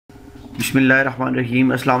Bismillahirrahmanirrahim.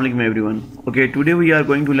 Assalamu alaikum everyone. Okay, today we are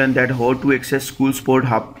going to learn that how to access School Sport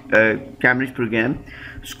Hub Cambridge program.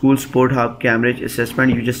 School Sport Hub Cambridge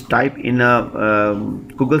assessment. You just type in a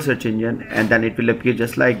Google search engine and then it will appear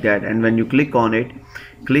just like that. And when you click on it,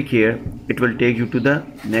 click here, it will take you to the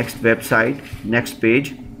next website, next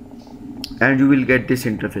page, and you will get this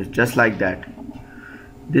interface just like that.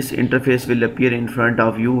 This interface will appear in front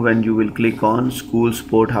of you when you will click on School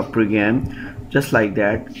Sport Hub program, just like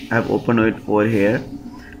that. I have opened it over here.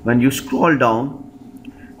 When you scroll down,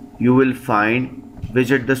 you will find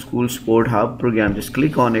visit the School Sport Hub program. Just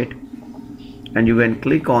click on it, and you can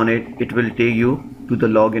click on it, it will take you to the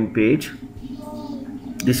login page.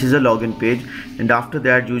 This is a login page, and after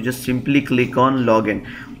that you just simply click on login.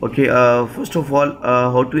 Okay, first of all,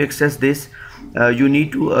 how to access this? You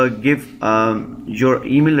need to give your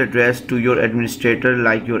email address to your administrator,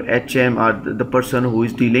 like your HM or the person who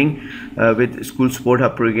is dealing with School Sport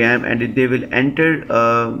Hub program, and they will enter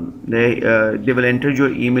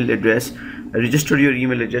your email address, register your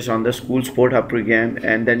email address on the School Sport Hub program,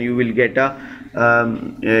 and then you will get a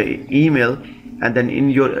email. And then in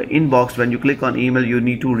your inbox, when you click on email, you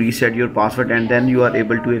need to reset your password, and then you are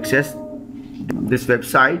able to access this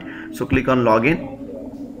website. So click on login,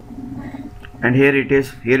 and here it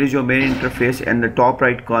is. Here is your main interface. In the top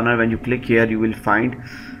right corner, when you click here, you will find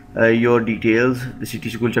your details. The City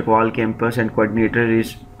School Chakwal campus, and coordinator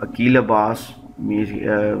is Akil Abbas.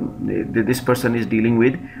 This person is dealing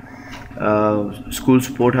with School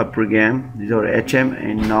Sport Hub program. These are HM.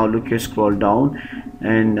 And now look here, scroll down,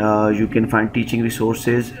 and you can find teaching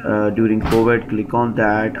resources during COVID. Click on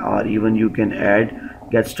that, or even you can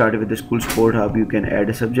get started with the School Sport Hub. You can add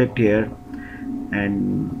a subject here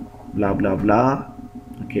and blah blah blah.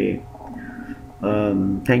 Okay,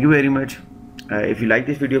 thank you very much. If you like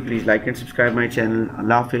this video, please like and subscribe my channel.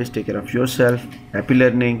 Allah Hafiz. Take care of yourself. Happy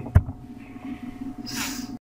learning.